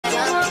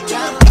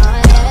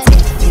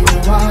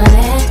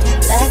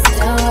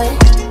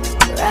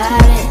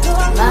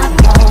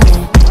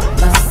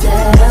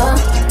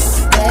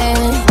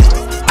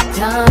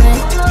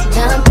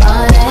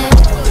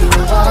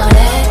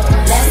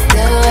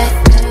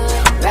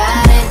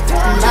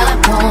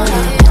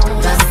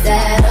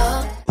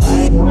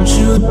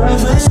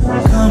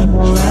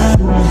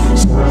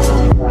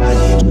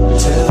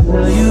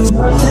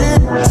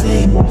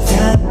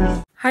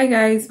Hi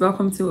guys,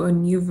 welcome to a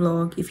new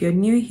vlog. If you're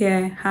new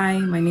here, hi,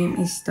 my name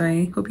is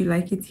Tonye. Hope you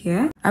like it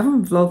here. I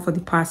haven't vlogged for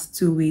the past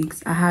 2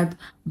 weeks. I had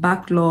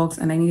backlogs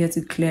and I needed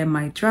to clear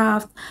my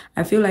draft.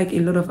 I feel like a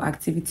lot of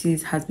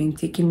activities has been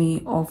taking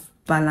me off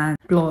balance.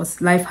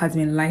 Plus, life has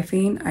been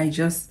lifing. I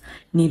just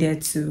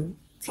needed to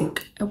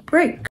take a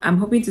break. I'm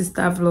hoping to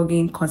start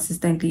vlogging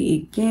consistently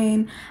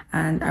again,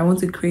 and I want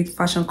to create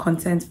fashion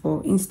content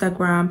for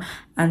Instagram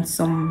and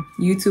some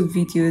YouTube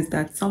videos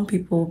that some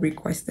people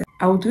requested.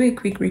 I will do a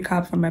quick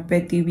recap from my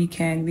birthday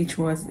weekend, which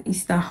was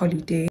Easter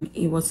holiday.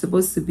 It was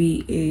supposed to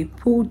be a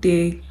pool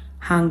day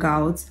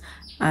hangout,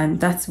 and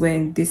that's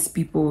when these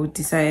people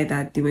decided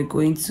that they were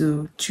going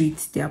to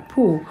treat their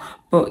pool.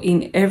 But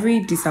in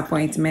every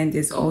disappointment,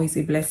 there's always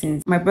a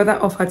blessing. My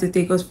brother offered to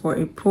take us for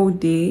a pool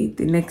day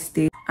the next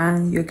day,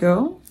 and your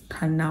girl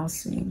can now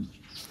swim.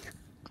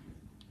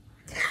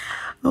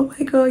 Oh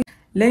my god.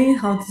 Learning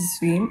how to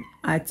swim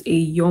at a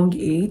young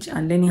age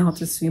and learning how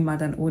to swim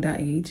at an older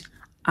age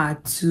are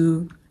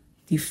two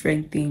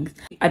different things.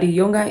 At a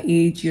younger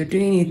age, you're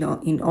doing it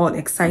in all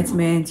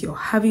excitement, you're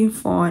having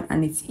fun,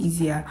 and it's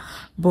easier.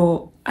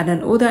 But at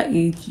an older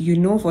age, you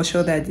know for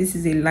sure that this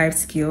is a life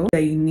skill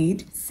that you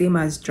need, same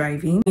as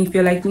driving. If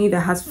you're like me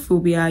that has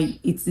phobia,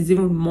 it is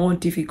even more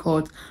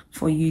difficult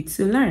for you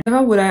to learn.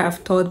 Never would I have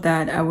thought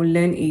that I would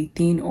learn a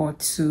thing or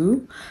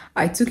two.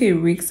 I took a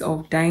risk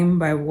of dying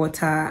by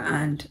water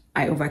and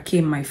I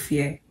overcame my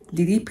fear.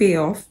 Did it pay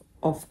off?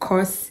 Of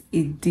course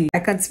it did. I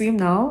can swim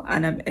now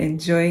and I'm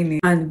enjoying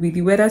it. And with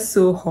the weather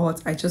so hot,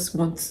 I just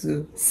want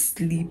to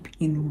sleep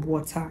in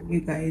water.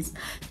 You guys,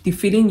 the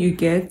feeling you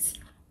get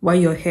while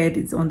your head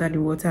is under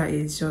the water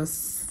is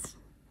just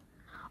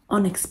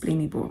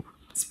unexplainable.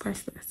 It's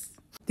priceless.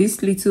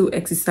 This little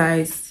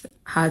exercise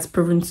has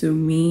proven to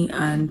me,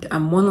 and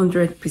I'm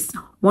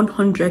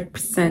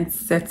 100%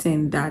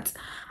 certain that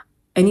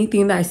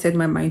anything that I set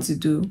my mind to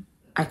do,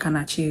 I can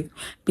achieve,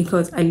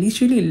 because I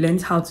literally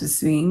learned how to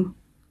swim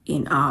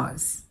in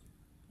hours.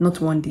 Not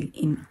one day,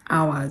 in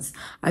hours.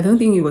 I don't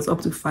think it was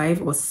up to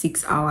 5 or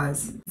 6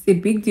 hours. It's a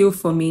big deal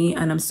for me,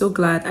 and I'm so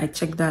glad I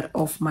checked that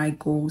off my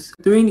goals.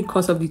 During the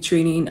course of the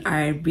training,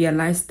 I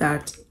realized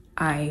that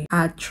I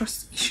had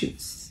trust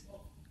issues.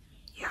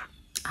 Yeah,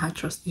 I had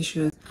trust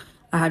issues.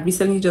 I had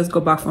recently just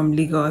got back from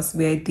Lagos,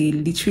 where they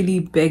literally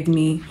begged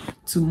me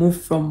to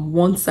move from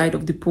one side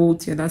of the pool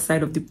to the other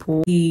side of the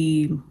pool.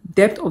 The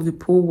depth of the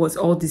pool was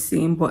all the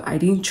same, but I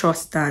didn't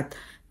trust that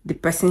the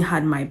person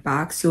had my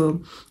back.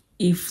 So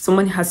if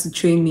someone has to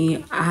train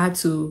me, I had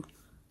to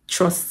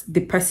trust the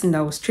person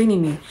that was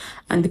training me.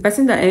 And the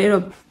person that ended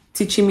up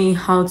teaching me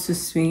how to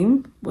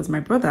swim was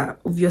my brother,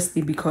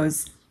 obviously,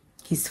 because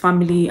he's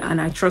family and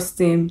I trust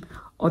him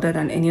other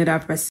than any other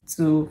person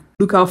to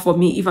look out for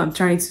me if I'm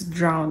trying to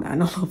drown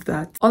and all of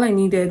that. All I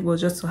needed was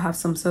just to have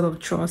some sort of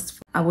trust.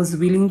 I was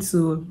willing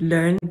to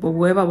learn, but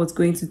whoever was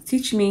going to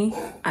teach me,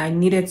 I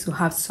needed to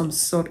have some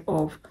sort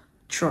of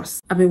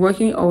trust. I've been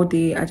working all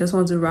day. I just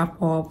want to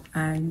wrap up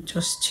and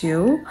just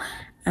chill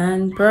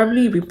and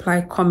probably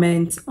reply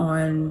comments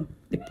on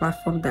the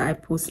platform that I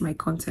post my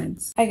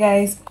content. Hi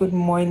guys, good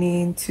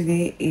morning.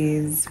 Today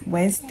is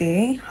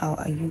Wednesday. How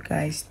are you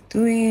guys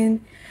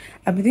doing?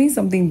 I've been doing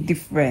something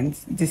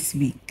different this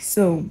week.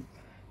 So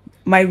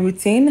my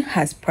routine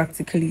has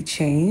practically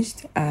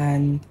changed,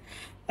 and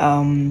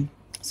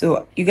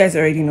so you guys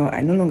already know I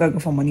no longer go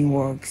for morning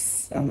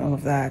walks and all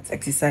of that,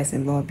 exercise a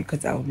lot,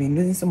 because I've been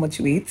losing so much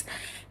weight.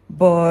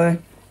 But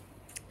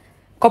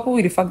coupled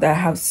with the fact that I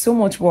have so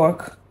much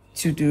work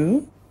to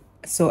do,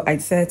 so I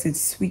decided to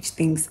switch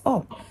things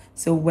up.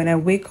 So when I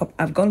wake up,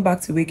 I've gone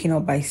back to waking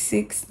up by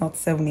 6, not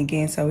 7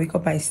 again. So I wake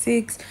up by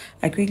 6,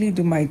 I quickly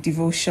do my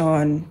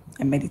devotion,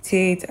 I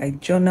meditate, I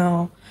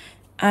journal.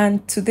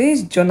 And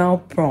today's journal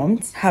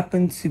prompt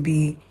happened to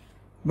be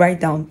write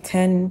down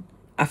 10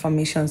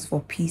 affirmations for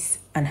peace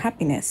and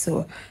happiness.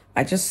 So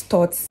I just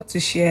thought to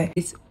share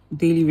this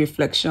daily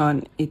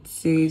reflection. It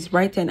says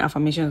write 10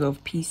 affirmations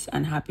of peace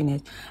and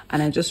happiness,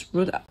 and I just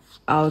wrote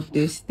out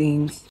these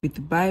things with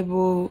the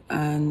Bible.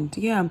 And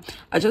yeah,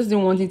 I just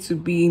didn't want it to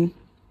be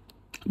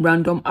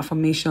random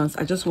affirmations.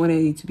 I just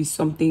wanted it to be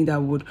something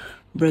that would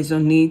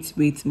resonate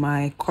with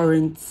my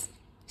current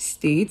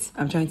state.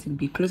 I'm trying to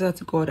be closer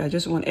to God. I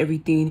just want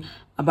everything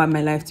about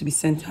my life to be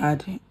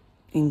centered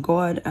in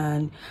God,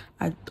 and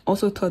I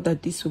also thought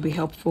that this would be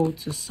helpful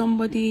to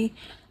somebody,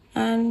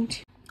 and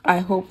I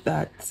hope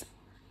that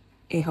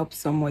it helps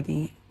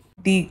somebody.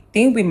 The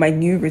thing with my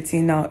new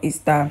routine now is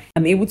that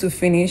I'm able to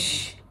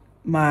finish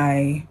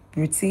my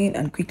routine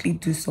and quickly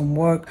do some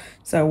work.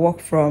 So I work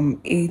from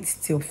 8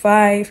 till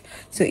 5.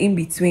 So in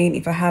between,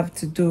 if I have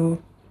to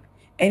do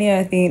any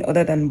other thing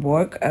other than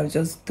work, I'll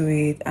just do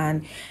it.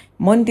 And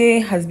Monday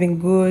has been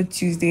good,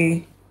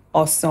 Tuesday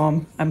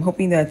awesome. I'm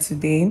hoping that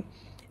today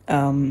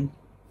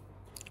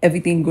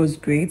everything goes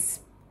great.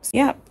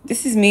 Yeah,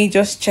 this is me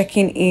just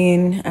checking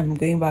in. I'm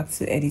going back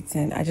to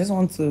editing. I just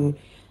want to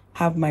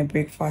have my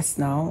breakfast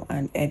now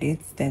and edit.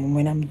 Then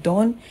when I'm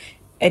done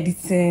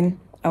editing,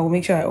 I will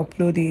make sure I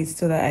upload it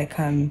so that I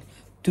can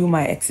do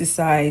my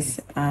exercise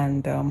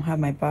and have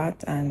my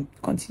bath and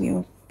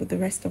continue with the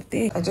rest of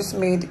the day. I just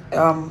made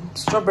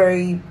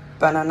strawberry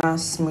banana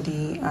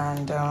smoothie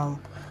and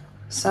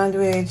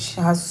sandwich.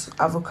 It has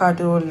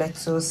avocado,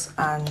 lettuce,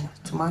 and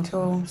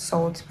tomato,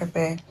 salt,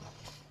 pepper.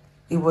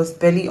 It was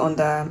barely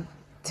under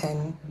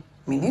 10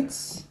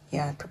 minutes.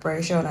 Yeah,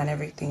 preparation and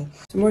everything.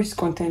 Tomorrow's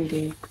content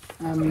day.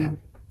 I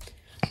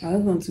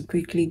just want to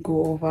quickly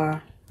go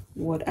over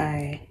what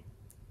I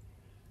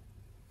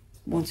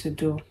want to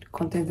do, the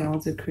content I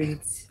want to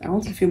create. I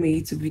want to film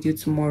a YouTube video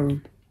tomorrow.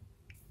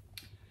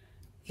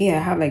 Here I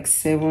have like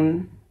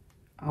 7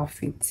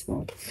 outfits,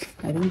 but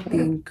I don't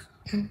think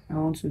I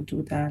want to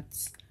do that.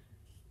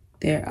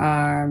 There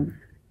are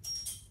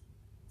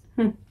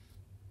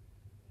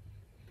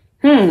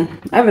I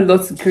have a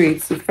lot to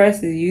create. So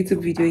first is a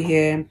YouTube video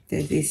here.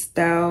 There's a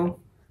style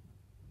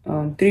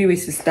 3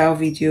 ways to style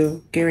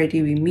video. Get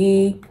ready with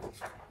me.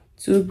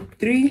 2,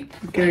 3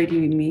 get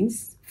ready with me.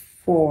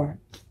 4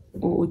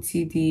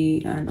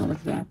 OOTD and all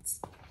of that.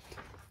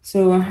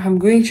 So I'm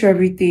going through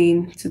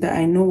everything so that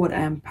I know what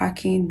I'm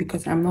packing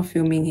because I'm not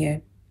filming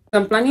here.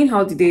 I'm planning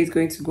how the day is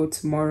going to go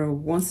tomorrow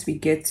once we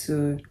get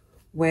to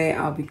where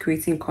I'll be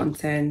creating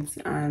content,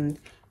 and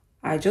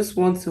I just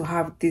want to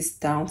have this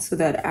down so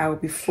that I'll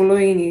be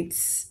following it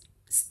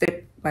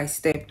step by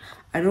step.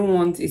 I don't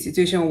want a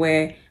situation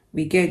where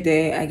we get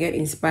there, I get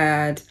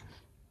inspired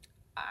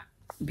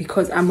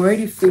because I'm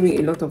already filming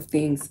a lot of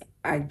things.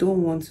 I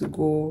don't want to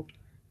go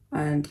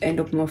and end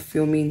up not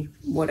filming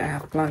what I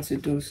have planned to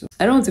do. So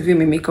I don't want to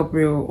film a makeup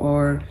reel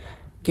or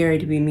get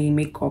ready with me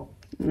makeup.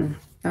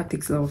 That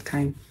takes a lot of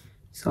time.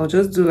 So I'll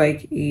just do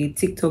like a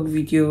TikTok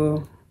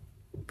video,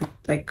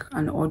 like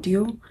an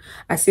audio.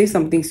 I save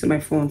some things to my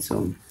phone,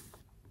 so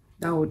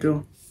that will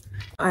do.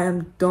 I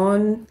am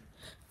done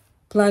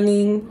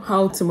planning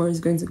how tomorrow is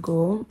going to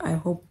go. I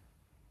hope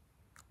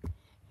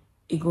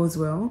it goes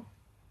well.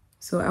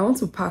 So I want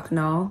to pack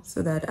now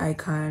so that I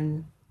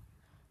can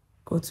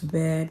go to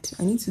bed.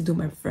 I need to do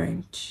my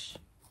French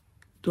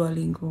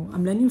Duolingo.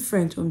 I'm learning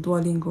French on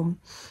Duolingo.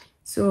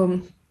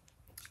 So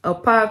I'll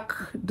pack,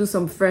 do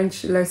some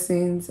French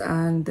lessons,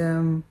 and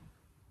go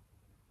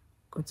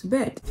to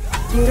bed.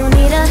 You don't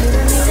need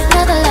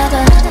another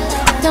lover.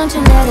 Don't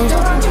you let it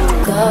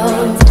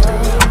go.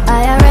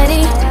 I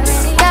already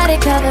got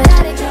it covered.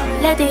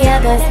 Let the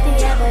others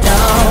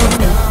know. If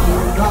you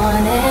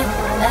want it,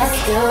 let's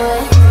do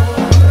it.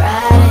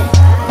 Ride it,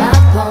 my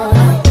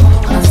pony.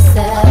 I'm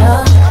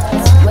settled.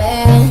 It's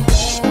wearing,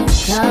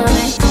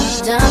 coming,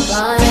 jump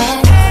on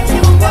it.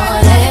 You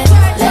want it,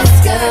 let's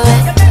do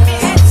it.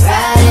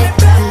 Ride it,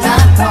 my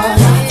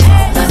pony.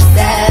 I'm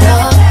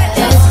settled.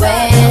 It's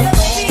waiting,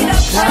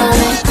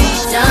 coming,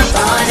 jump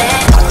on it.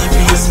 Funny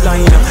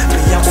baseline,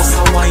 me a boss a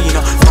wine.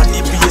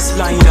 Funny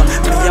baseline,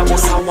 me a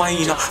boss a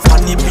wine.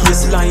 Funny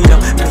baseline,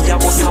 me a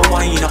boss a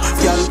wine.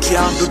 Girl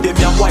can't do them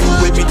ya wine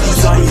with me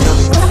design.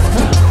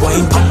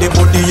 Wine on the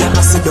body and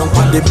I sit down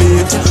on the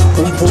bed.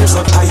 Pum pum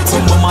so tight so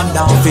my man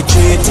down for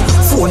cheat.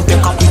 Phone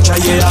take a picture,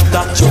 yeah, of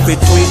that you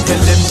fit tweet. Tell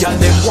them girl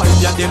them wine,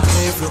 yeah, them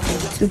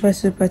everything.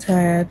 Super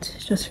tired.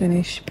 Just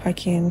finished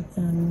packing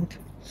and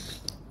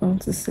I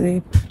want to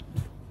sleep.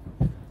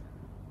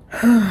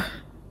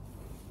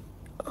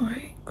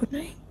 Alright, good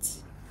night.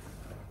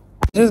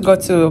 Just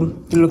got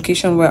to the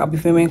location where I'll be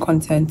filming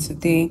content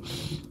today,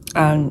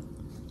 and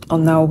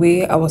on our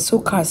way I was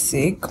so car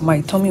sick. My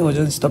tummy was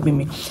just disturbing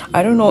me.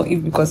 I don't know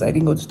if because I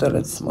didn't go to the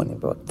toilet this morning,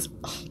 but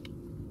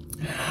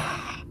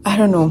I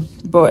don't know.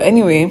 But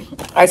anyway,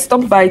 I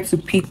stopped by to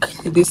pick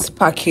this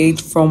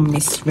package from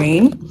Miss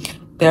Rain.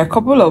 There are a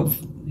couple of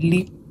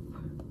lip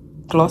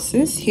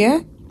glosses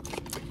here,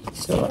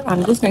 so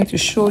I'm just going to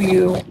show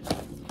you.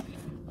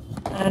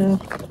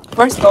 And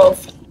first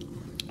off,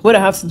 what I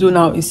have to do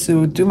now is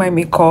to do my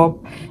makeup,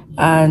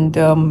 and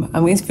I'm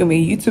going to film a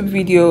YouTube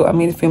video, I'm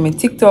going to film a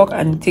TikTok,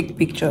 and take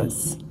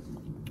pictures.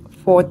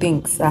 4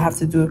 things I have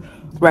to do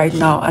right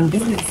now, and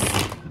this is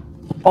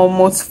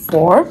almost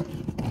 4.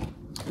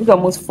 It's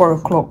almost 4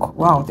 o'clock.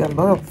 Wow, there are a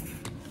lot of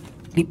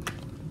lip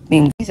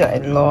things. These are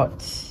a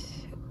lot.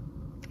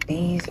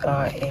 These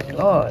are a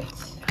lot.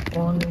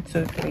 1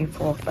 2 3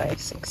 4 5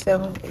 6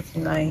 7 8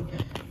 9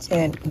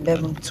 10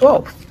 11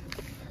 12.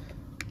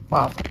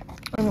 Wow.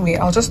 Anyway,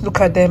 I'll just look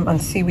at them and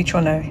see which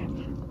one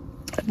I'm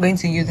going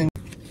to use.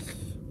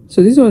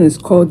 So this one is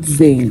called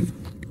Zane.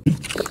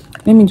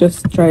 Let me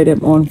just try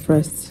them on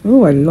first.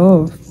 Oh, I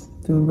love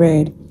the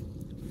red.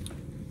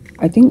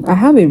 I think I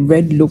have a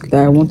red look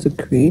that I want to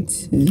create.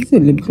 Is this a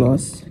lip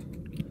gloss?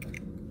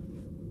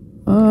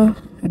 I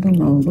don't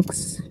know.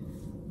 Looks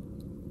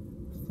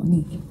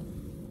funny.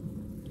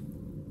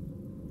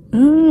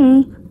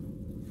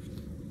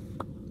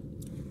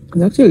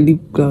 It's actually a lip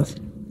gloss.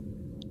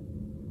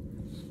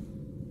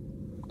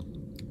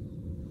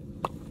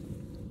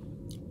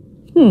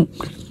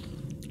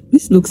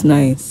 This looks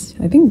nice.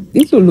 I think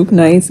this will look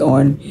nice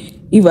on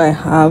if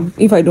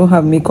I don't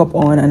have makeup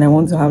on and I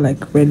want to have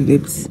like red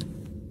lips.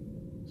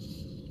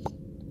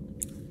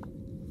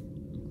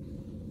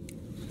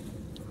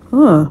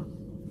 I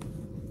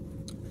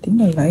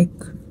think I like.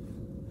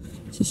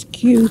 This is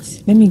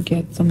cute. Let me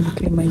get some to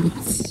clean my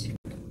lips.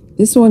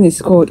 This one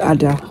is called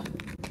Ada.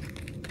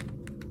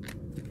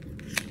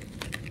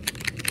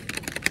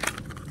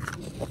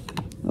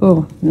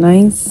 Oh,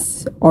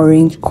 nice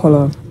orange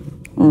color.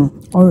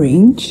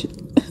 Orange.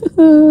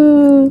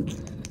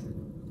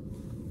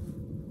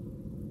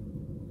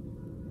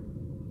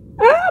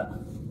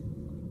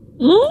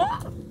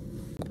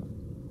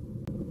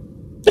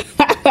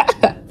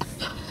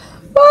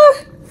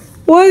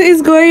 What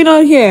is going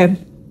on here?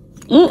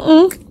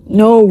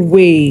 No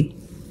way.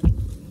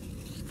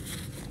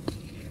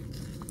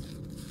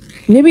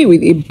 Maybe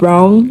with a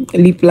brown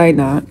lip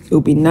liner,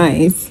 it'll be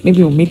nice.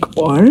 Maybe we'll make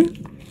one.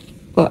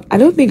 But I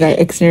don't think I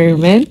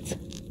experiment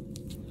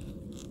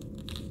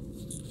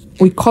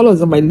with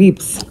colors on my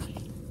lips.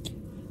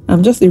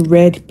 I'm just a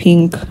red,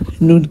 pink,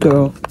 nude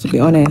girl, to be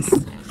honest.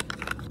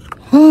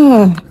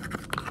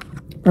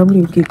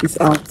 Probably will get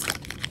this out.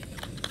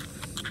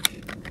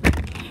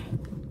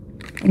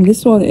 And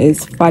this one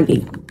is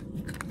Fali.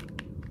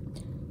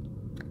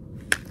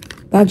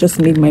 That just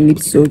made my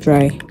lips so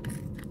dry.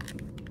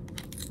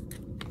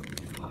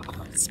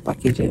 It's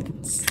packaging.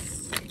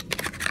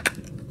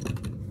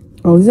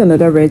 Oh, this is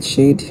another red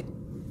shade.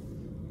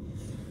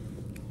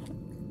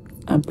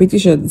 I'm pretty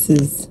sure this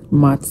is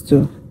matte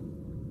too.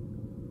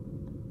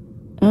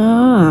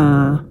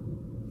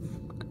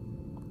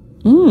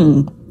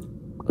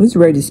 This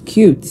red is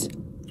cute.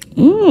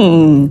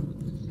 I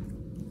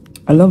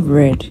love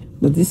red,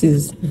 but this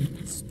is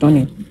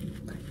stunning.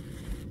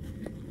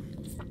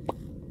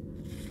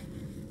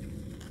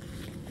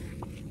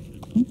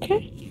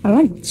 Okay, I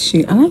like this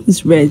shade. I like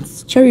this red.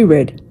 It's cherry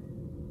red.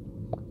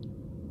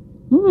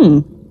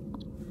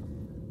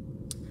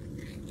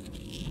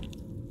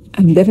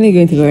 I'm definitely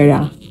going to wear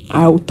that.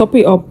 I'll top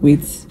it up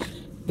with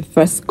the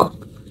first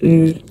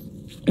lip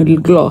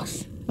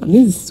gloss. And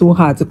this is so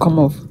hard to come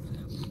off.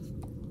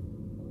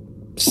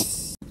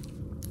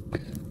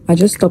 I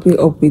just top it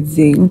up with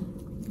Zing,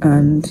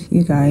 and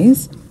you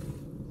guys,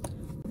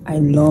 I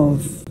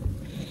love.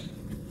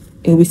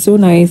 It'll be so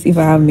nice if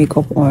I have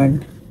makeup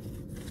on.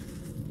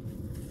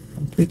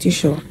 I'm pretty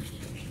sure.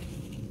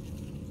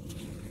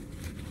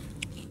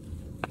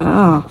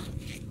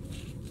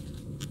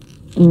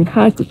 It's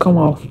hard to come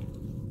off.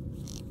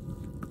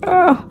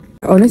 I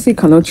honestly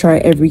cannot try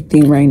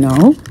everything right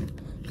now,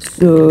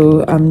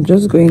 so I'm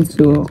just going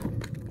to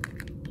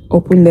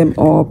open them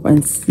up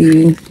and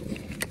see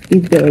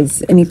if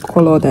there's any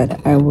color that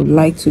I would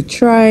like to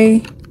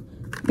try.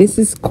 This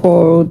is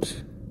called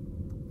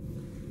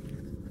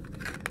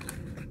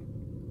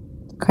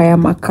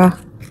Kayamaka.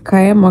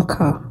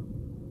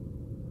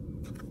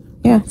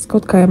 Yeah, it's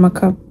called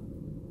Kayamaka.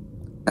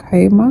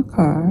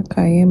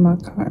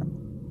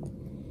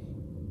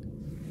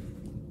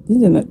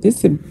 This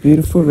is a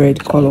beautiful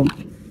red color.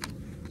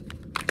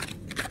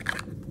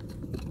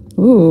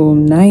 Oh,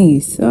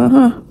 nice.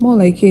 More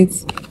like it.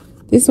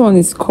 This one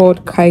is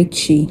called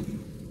Kaichi.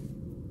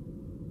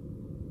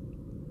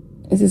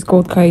 This is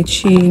called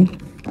Kaichi.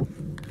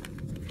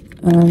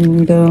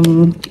 And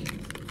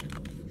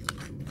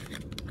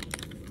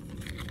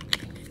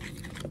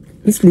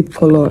this lip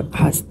color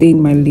has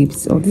stained my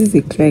lips. Oh, this is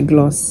a clear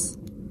gloss.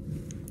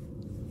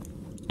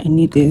 I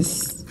need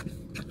this.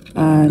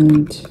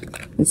 And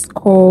it's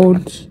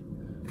called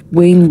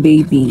Wayne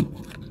Baby.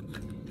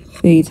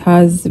 So it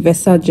has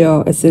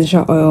Vesagel,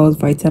 essential oils,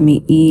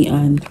 vitamin E,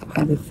 and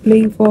has a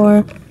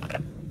flavor.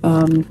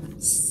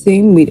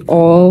 Same with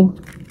all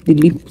the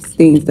lip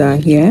stains that are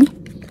here.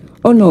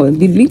 Oh no,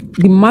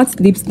 the matte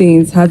lip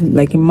stains has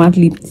like a matte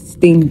lip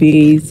stain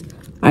base,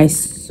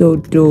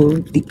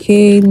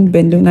 isododecane,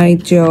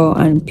 bentonite gel,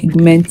 and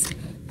pigment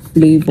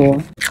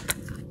flavor.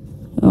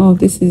 Oh,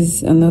 this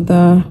is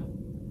another.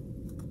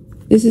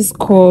 This is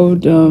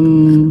called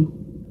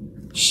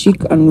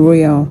Chic and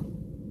Royal.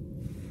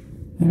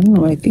 I don't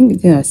know, I think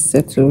it has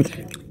settled.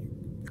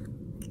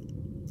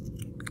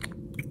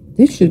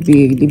 This should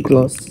be a lip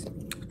gloss.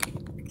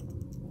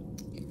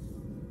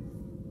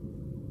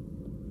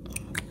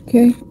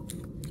 Okay.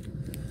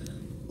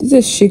 This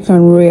is Chic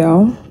and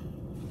Royal.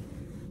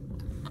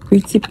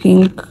 Pretty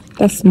pink.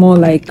 That's more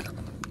like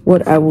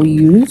what I will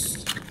use.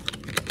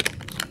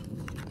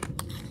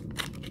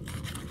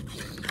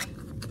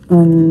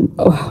 And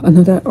oh,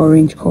 another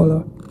orange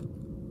color.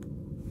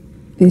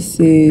 This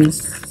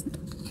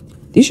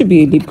should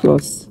be a lip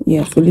gloss.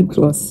 Yes, a lip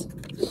gloss.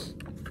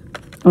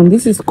 And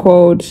this is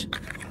called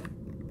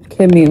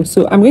Camille.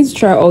 So I'm going to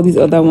try all these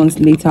other ones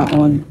later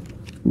on,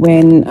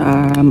 when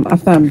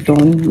after I'm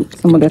done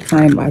some other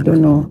time. I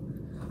don't know.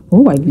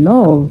 Oh,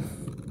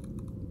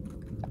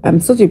 I'm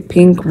such a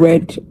pink,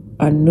 red,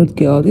 and nude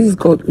girl. This is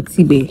called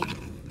Utibe.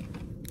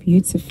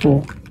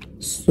 Beautiful,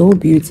 so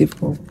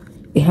beautiful.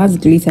 It has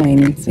glitter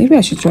in it. Maybe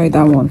I should try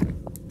that one.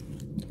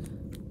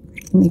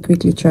 Let me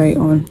quickly try it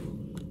on.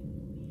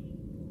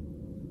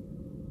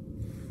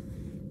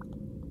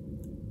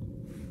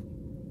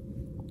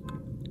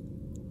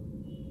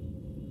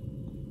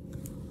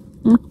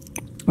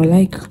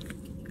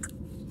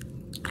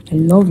 I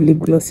love lip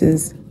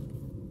glosses.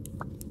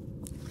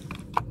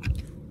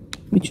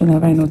 Which one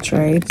have I not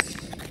tried?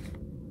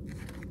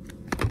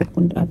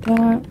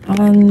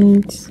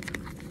 And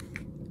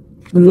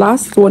the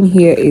last one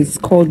here is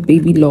called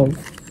Baby Love.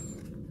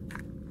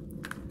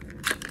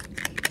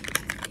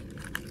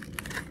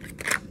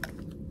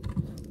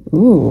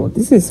 Oh,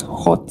 this is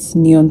hot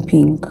neon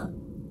pink.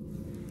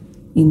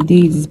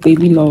 Indeed, it's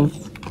Baby Love.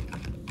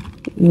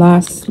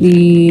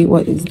 Lastly,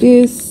 what is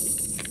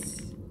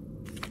this?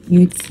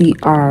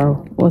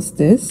 UTR. What's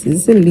this?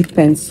 Is this a lip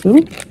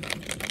pencil?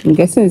 I'm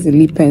guessing it's a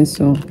lip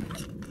pencil.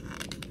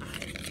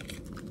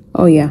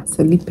 Oh yeah, it's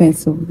a lip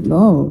pencil.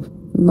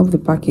 Love the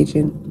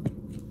packaging.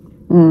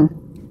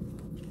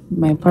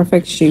 My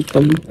perfect shape for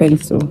lip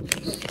pencil.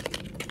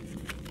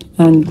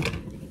 And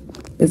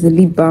there's a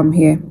lip balm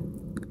here.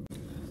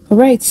 All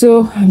right,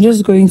 so I'm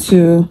just going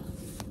to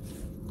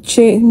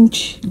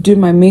change, do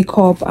my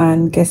makeup,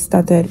 and get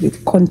started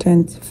with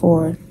content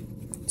for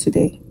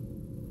today.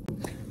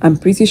 I'm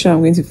pretty sure I'm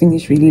going to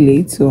finish really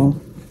late, so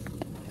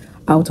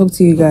I'll talk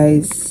to you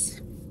guys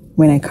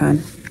when I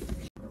can.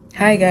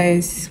 Hi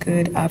guys,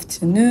 good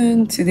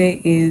afternoon. Today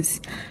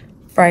is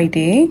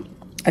Friday.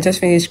 I just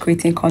finished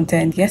creating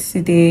content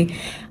yesterday.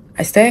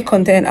 I started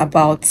content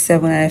about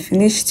 7 and I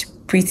finished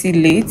pretty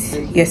late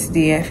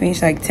yesterday. I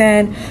finished like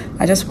 10.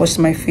 I just washed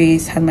my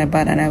face, had my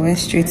bath, and I went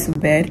straight to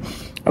bed.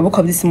 I woke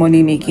up this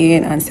morning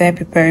again and started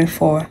preparing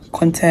for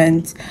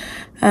content.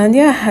 And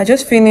yeah, I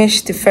just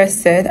finished the first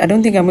set. I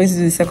don't think I'm going to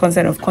do the second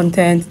set of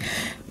content,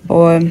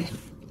 but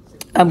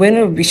I'm going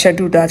to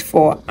reschedule that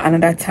for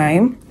another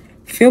time.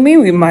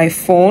 Filming with my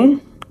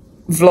phone,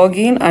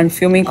 vlogging and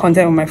filming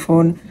content on my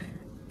phone,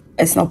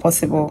 it's not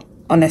possible.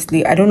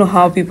 Honestly, I don't know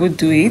how people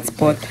do it,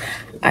 but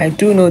I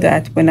do know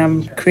that when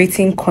I'm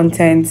creating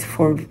content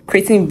for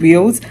creating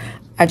reels,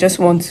 I just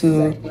want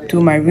to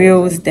do my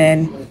reels.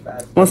 Then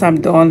once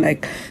I'm done,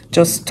 like,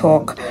 just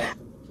talk.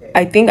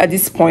 I think at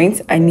this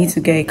point I need to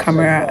get a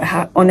camera.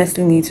 I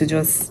honestly need to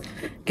just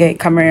get a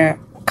camera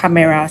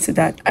so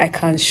that I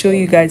can show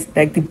you guys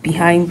like the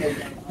behind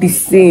the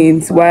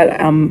scenes while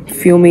I'm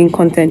filming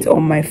content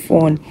on my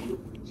phone.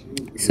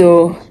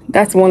 So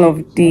that's one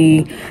of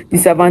the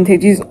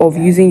disadvantages of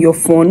using your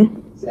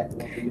phone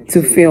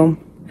to film.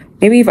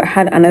 Maybe if I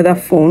had another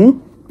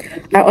phone,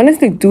 I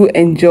honestly do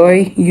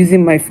enjoy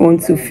using my phone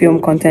to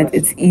film content.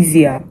 It's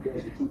easier.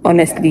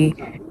 Honestly,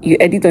 you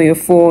edit on your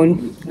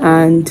phone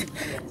and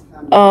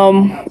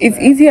it's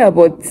easier,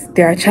 but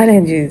there are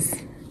challenges.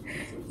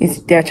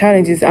 There are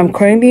challenges. I'm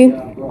currently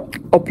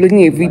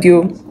uploading a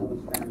video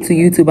to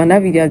YouTube, and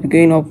that video has been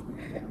going up,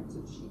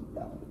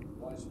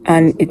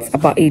 and it's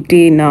about a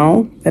day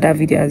now that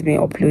video has been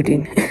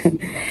uploading.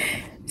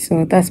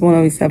 So that's one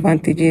of its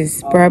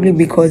advantages, probably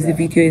because the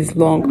video is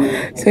long.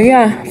 So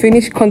yeah,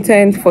 finished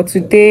content for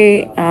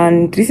today,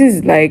 and this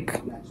is like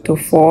to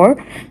 4.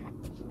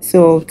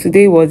 So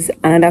today was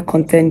another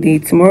content day.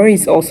 Tomorrow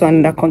is also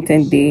another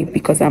content day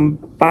because I'm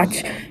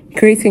batch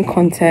creating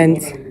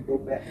content.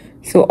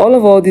 So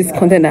all this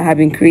content I have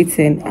been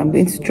creating, I'm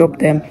going to drop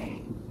them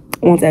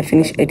once I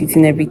finish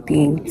editing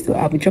everything. So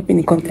I'll be dropping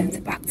the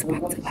content back to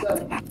back.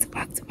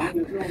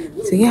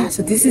 So yeah,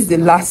 so this is the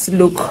last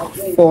look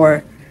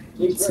for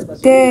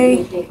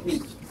today.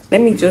 Let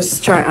me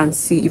just try and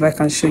see if I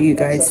can show you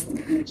guys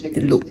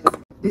the look.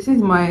 This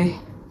is my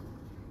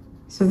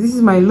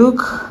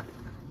look.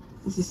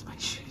 This is my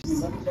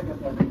shoes.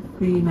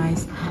 Really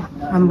nice.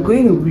 I'm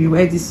going to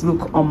rewear this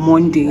look on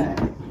Monday.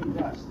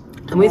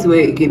 I'm going to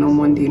wear it again on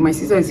Monday. My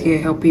sister is here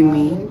helping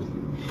me.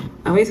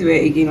 I'm going to wear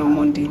it again on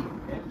Monday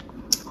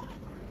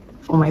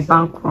for my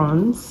bank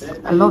runs.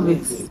 I love it.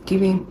 It's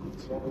giving.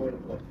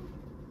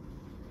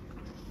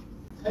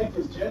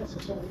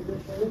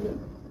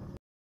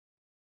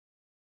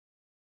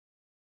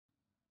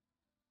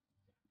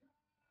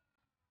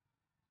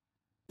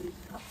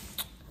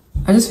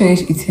 I just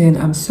finished eating.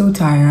 I'm so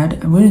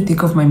tired. I'm going to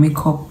take off my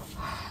makeup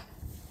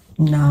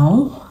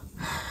now.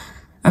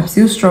 I'm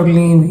still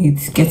struggling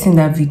with getting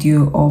that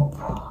video up.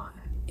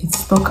 It's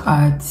stuck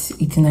at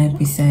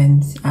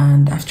 89%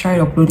 and I've tried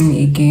uploading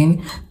it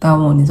again. That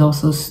one is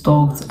also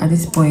stuck. At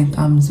this point,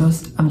 I'm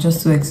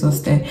just so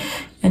exhausted.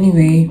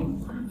 Anyway,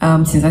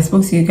 since I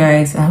spoke to you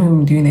guys, I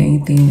haven't been doing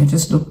anything. I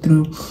just looked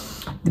through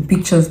the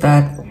pictures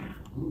that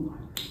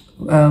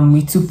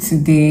we took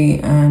today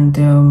and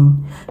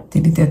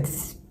deleted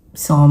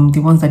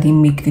the ones that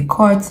didn't make the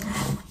cut.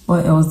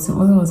 What else?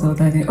 What was the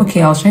other thing?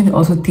 Okay, I was trying to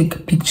also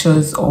take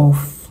pictures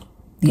of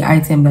the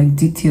item, like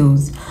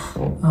details.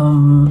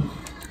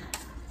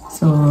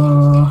 So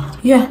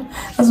yeah,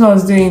 that's what I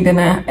was doing. Then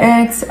I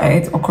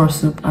ate okra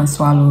soup and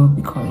swallow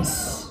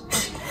because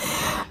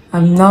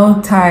I'm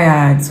now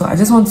tired. So I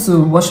just want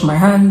to wash my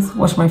hands,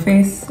 wash my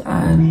face,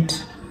 and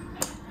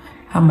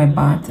have my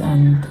bath,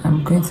 and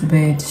I'm going to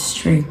bed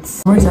straight.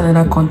 Tomorrow is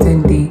another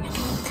content day.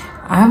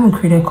 I haven't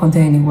created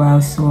content in a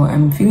while, so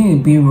I'm feeling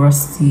a bit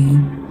rusty.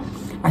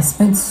 I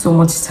spent so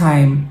much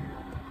time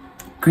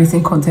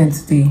creating content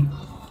today.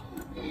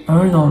 I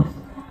don't know.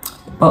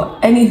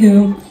 But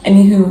anywho.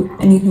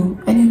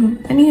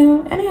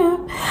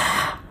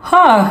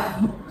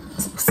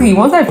 See,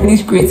 once I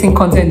finish creating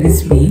content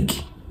this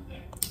week,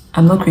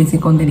 I'm not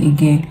creating content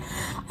again.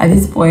 At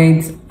this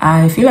point,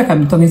 I feel like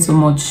I'm talking too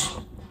much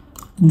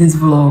in this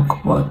vlog,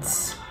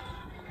 but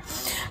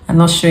I'm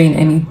not showing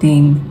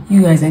anything.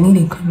 You guys, I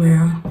need a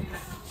camera.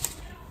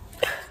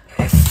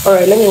 All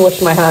right, let me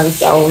wash my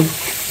hands. I'll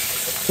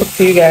talk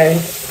to you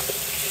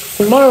guys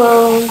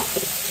tomorrow.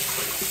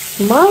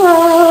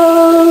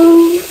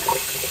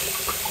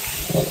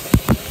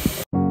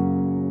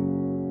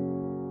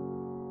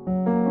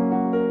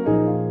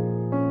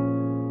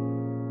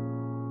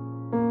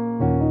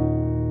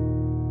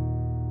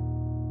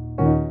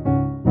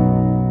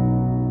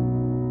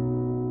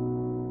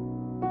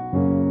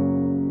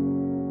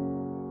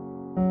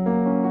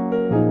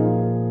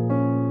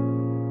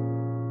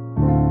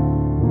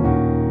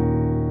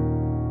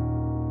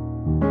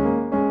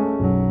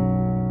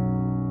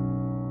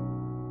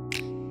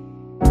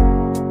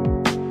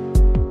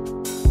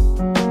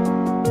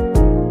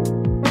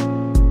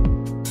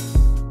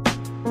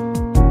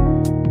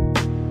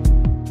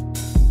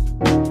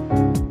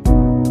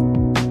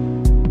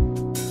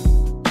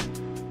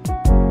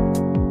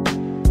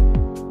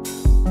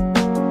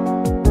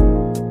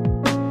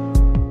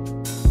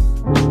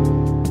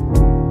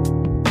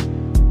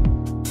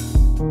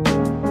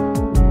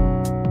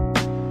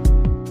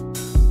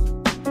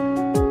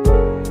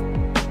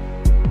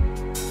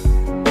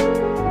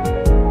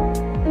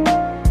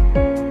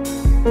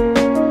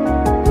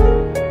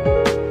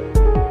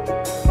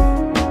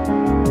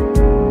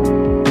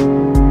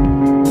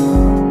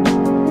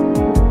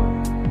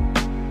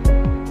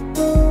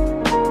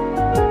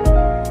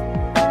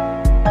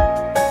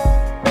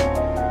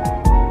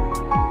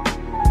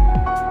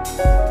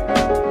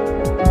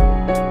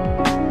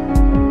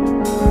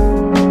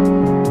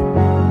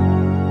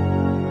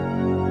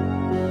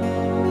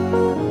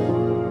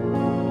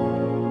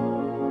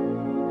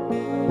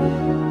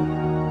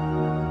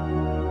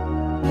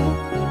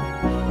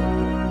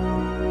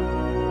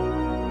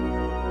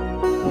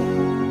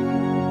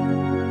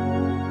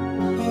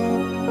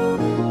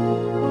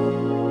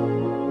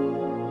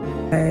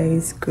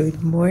 Guys,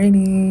 good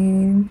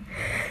morning.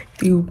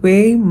 The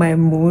way my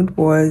mood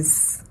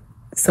was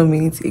some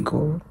minutes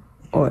ago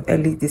or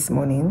early this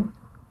morning,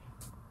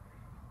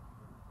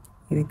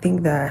 you would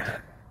think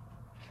that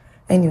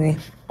anyway,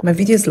 my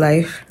video's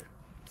live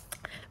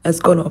has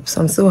gone up,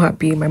 so I'm so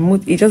happy. My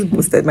mood, it just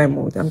boosted my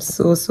mood. I'm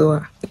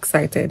so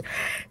excited.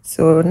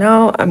 So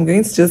now I'm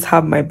going to just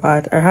have my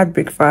bath. I had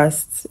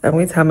breakfast. I'm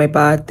going to have my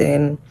bath,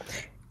 then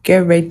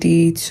get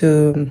ready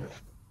to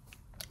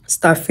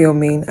start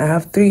filming. I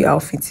have 3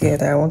 outfits here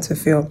that I want to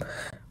film.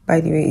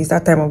 By the way, it's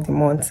that time of the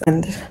month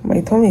and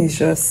my tummy is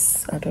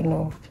just, I don't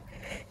know,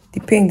 the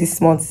pain this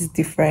month is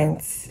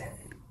different.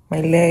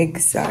 My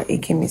legs are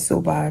aching me so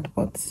bad,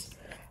 but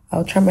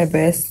I'll try my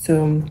best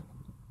to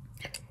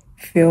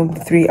film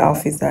the 3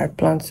 outfits that I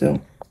plan to.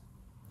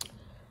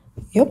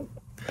 Yep.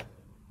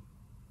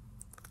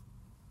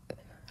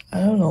 I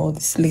don't know,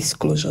 this lace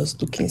closure is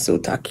looking so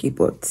tacky,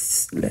 but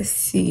let's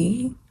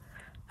see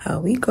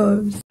how it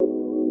goes.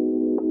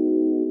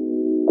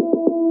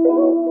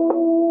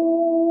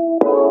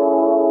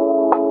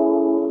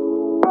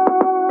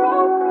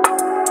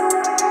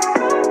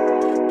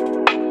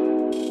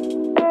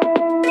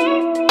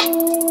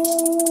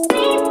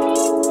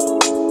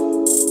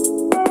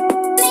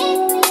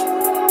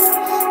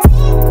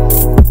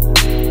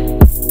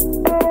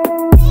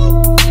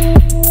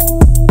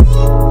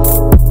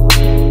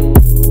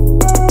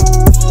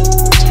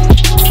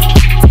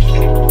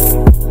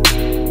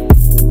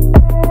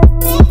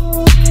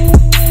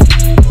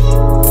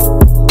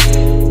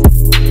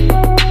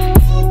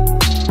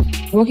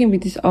 Working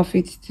with this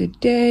outfit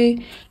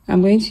today.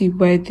 I'm going to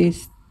wear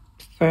this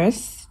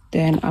first,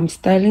 then I'm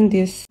styling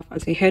this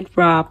as a head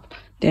wrap,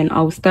 then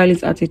I'll style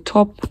it as a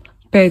top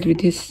paired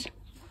with this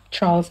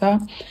trouser.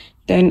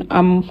 Then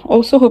I'm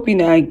also hoping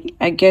that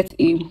I get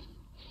a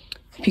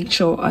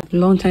picture at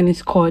long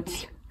tennis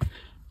court.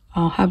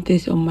 I'll have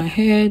this on my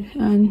head,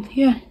 and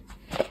yeah,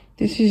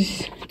 this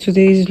is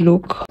today's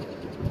look.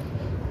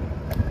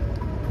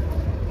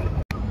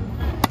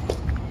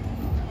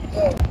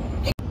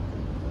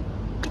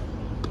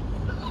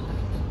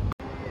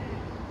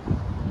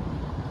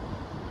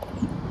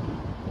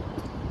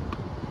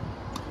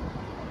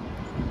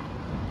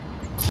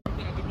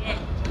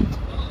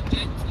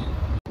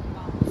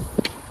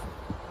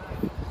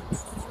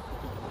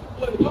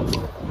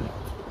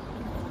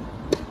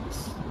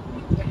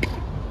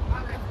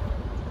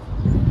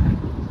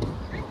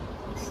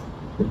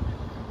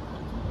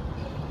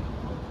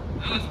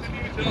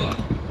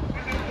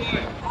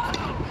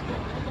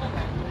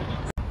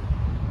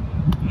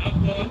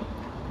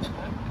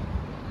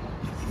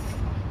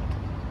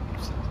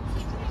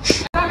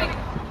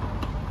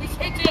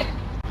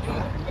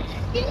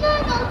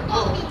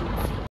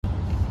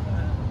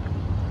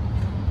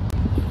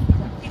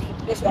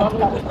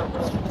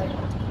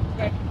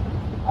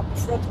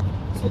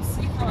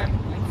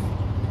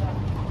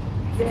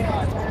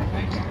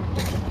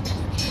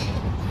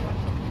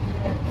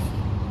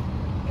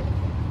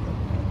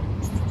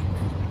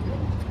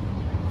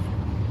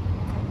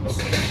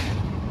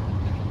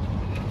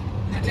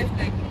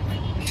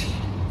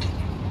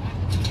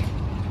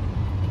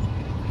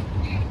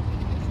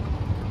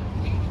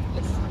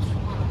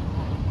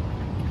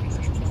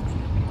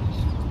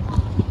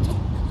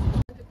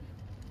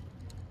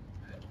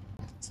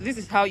 So this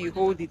is how you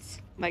hold it,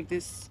 like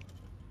this.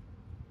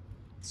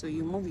 So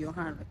you move your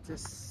hand like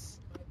this.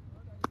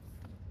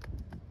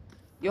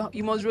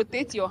 You must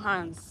rotate your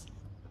hands.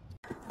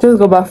 Just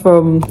go back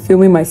from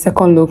filming my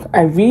second look.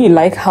 I really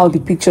like how the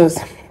pictures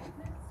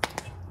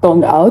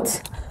turned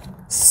out.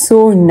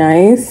 So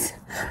nice.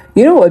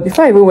 You know what?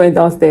 Before I even went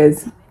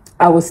downstairs,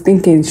 I was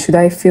thinking, should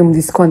I film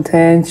this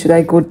content? Should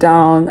I go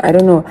down? I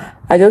don't know.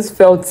 I just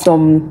felt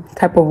some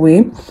type of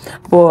way.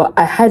 But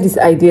I had this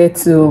idea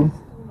to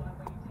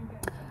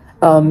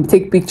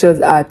take pictures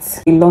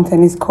at a lawn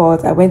tennis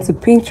court. I went to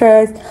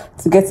Pinterest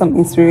to get some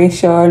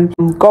inspiration,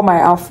 got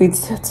my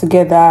outfits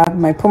together,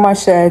 my Puma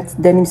shirt,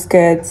 denim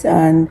skirt,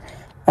 and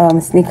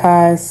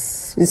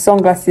sneakers, the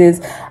sunglasses,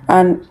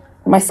 and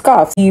my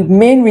scarf. The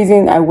main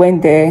reason I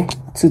went there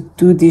to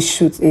do this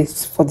shoot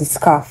is for the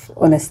scarf,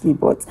 honestly,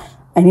 but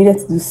I needed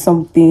to do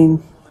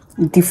something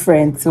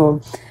different. So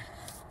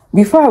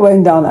before I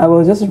went down, I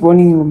was just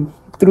running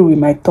through with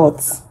my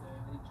thoughts.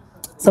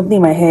 Something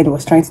in my head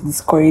was trying to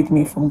discourage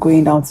me from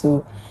going down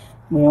to,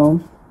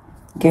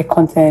 get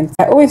content.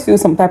 I always feel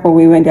some type of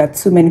way when there are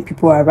too many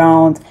people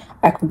around.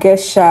 I could get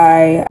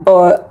shy,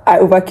 but I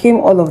overcame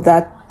all of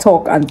that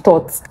talk and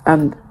thoughts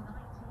and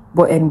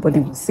what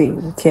anybody would say,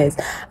 who cares?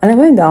 And I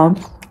went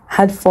down,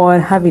 had fun,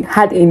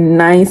 had a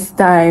nice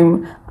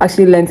time,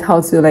 actually learned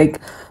how to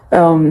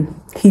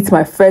hit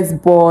my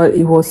first ball.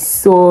 It was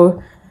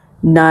so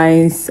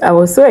nice. I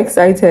was so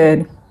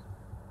excited.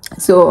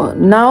 So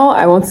now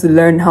I want to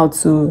learn how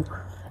to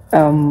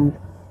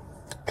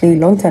play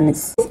lawn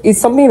tennis.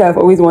 It's something that I've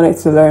always wanted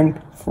to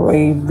learn for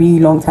a really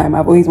long time.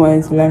 I've always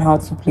wanted to learn how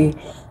to play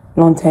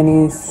lawn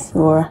tennis,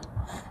 or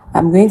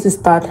I'm going to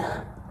start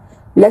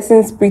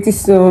lessons pretty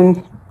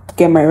soon,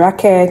 get my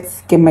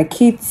rackets, get my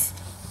kits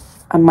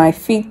and my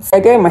feet. The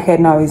idea in my head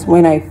now is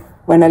when I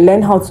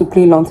learn how to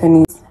play lawn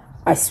tennis,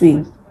 I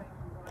swim.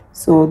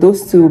 So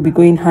those two will be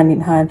going hand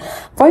in hand.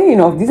 Funny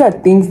enough, these are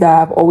things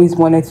that I've always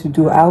wanted to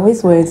do. I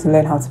always wanted to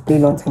learn how to play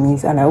lawn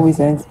tennis, and I always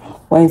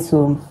wanted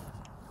to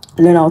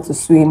learn how to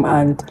swim.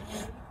 And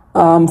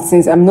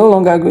since I'm no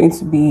longer going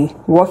to be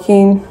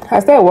working, I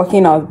started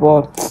working out,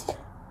 but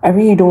I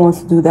really don't want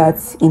to do that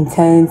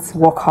intense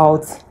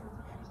workout.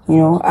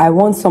 I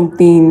want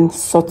something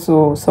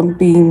subtle,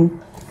 something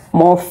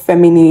more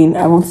feminine.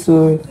 I want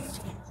to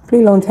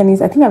play lawn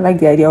tennis. I think I like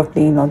the idea of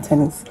playing lawn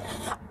tennis.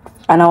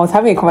 And I was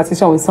having a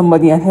conversation with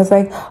somebody, and he was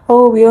like,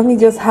 oh, we only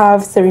just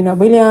have Serena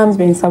Williams,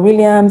 Venus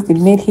Williams, they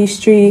made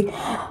history.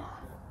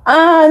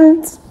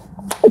 And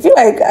I feel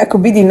like I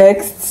could be the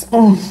next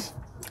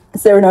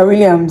Serena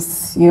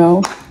Williams,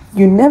 You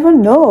never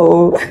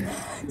know.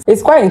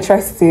 It's quite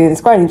interesting.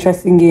 It's quite an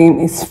interesting game.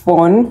 It's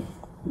fun.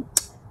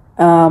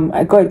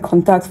 I got a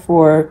contact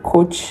for a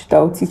coach that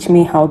will teach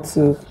me how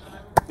to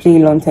play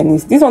lawn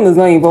tennis. This one does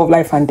not involve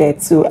life and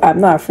death, so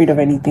I'm not afraid of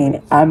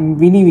anything. I'm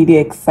really, really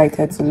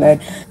excited to learn.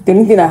 The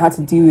only thing I had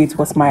to deal with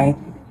was my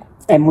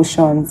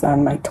emotions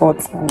and my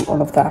thoughts and all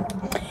of that.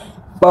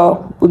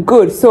 But we're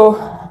good. So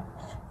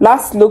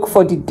last look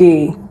for the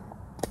day.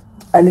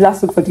 I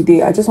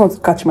just want to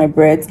catch my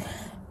breath.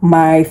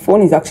 My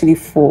phone is actually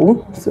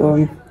full,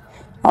 so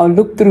I'll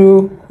look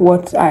through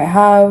what I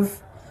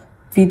have,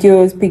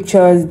 videos,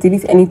 pictures,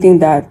 delete anything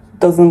that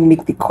doesn't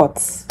make the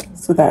cuts,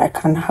 so that I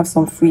can have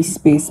some free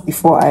space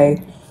before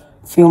I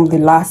film the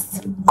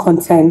last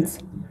content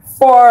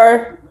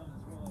for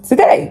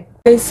today.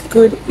 Guys,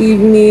 good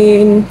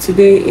evening.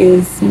 Today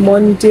is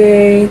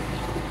Monday.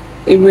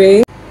 It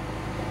rains.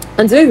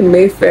 And today is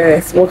May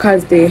 1st,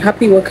 Workers' Day.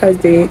 Happy Workers'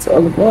 Day to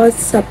all of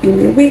us. Happy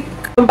New Week.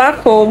 I'm back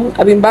home.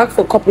 I've been back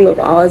for a couple of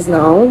hours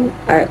now.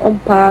 I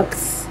unpacked,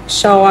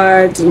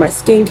 showered, did my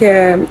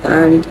skincare,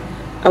 and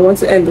I want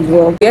to end the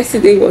vlog.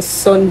 Yesterday was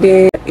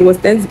Sunday. It was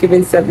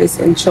Thanksgiving service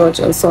in church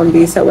on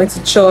Sunday, so I went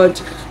to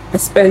church. I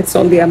spent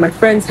Sunday at my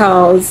friend's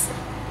house,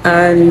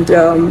 and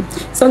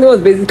Sunday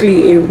was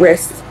basically a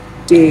rest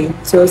day.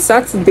 So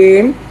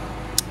Saturday,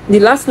 the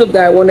last look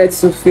that I wanted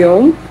to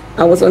film,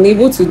 I was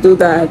unable to do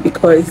that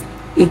because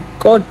it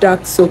got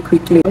dark so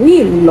quickly.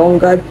 We a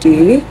longer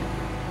day,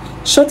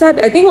 shorter.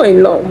 I think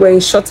we're in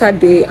shorter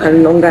day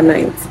and longer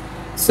night.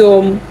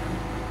 So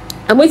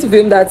I'm going to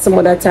film that some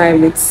other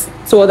time. It's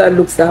two other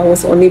looks that I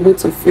was unable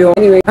to film.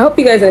 Anyway, I hope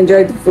you guys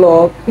enjoyed the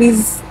vlog.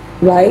 Please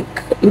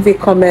like, leave a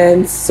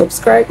comment,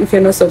 subscribe if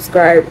you're not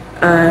subscribed,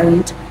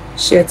 and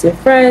share to your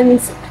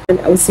friends. And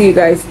I will see you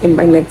guys in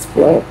my next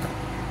vlog.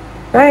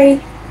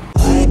 Bye.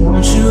 Why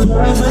don't you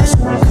ever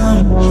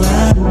come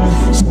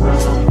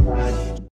around?